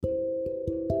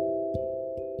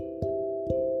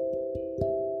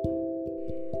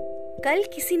कल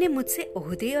किसी ने मुझसे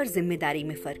ओहदे और जिम्मेदारी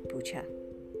में फर्क पूछा,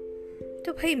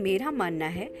 तो भाई मेरा मानना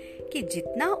है कि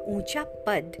जितना ऊंचा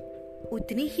पद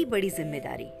उतनी ही बड़ी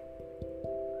जिम्मेदारी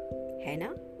है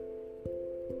ना।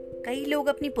 कई लोग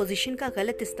अपनी पोजीशन का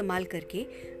गलत इस्तेमाल करके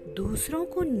दूसरों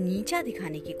को नीचा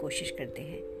दिखाने की कोशिश करते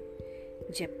हैं,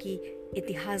 जबकि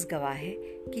इतिहास गवाह है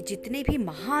कि जितने भी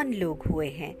महान लोग हुए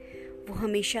हैं वो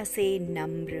हमेशा से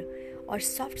नम्र और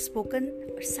सॉफ्ट स्पोकन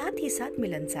और साथ ही साथ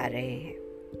मिलनसार रहे हैं।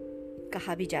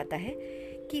 कहा भी जाता है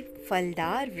कि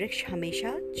फलदार वृक्ष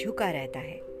हमेशा झुका रहता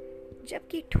है,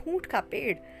 जबकि ठूंठ का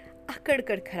पेड़ अकड़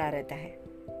कर खड़ा रहता है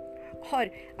और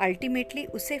अल्टीमेटली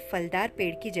उसे फलदार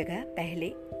पेड़ की जगह पहले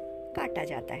काटा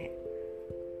जाता है।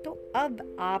 तो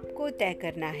अब आपको तय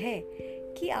करना है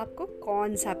कि आपको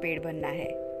कौन सा पेड़ बनना है,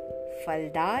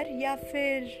 फलदार या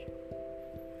फिर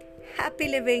हैप्पी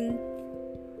लिविंग।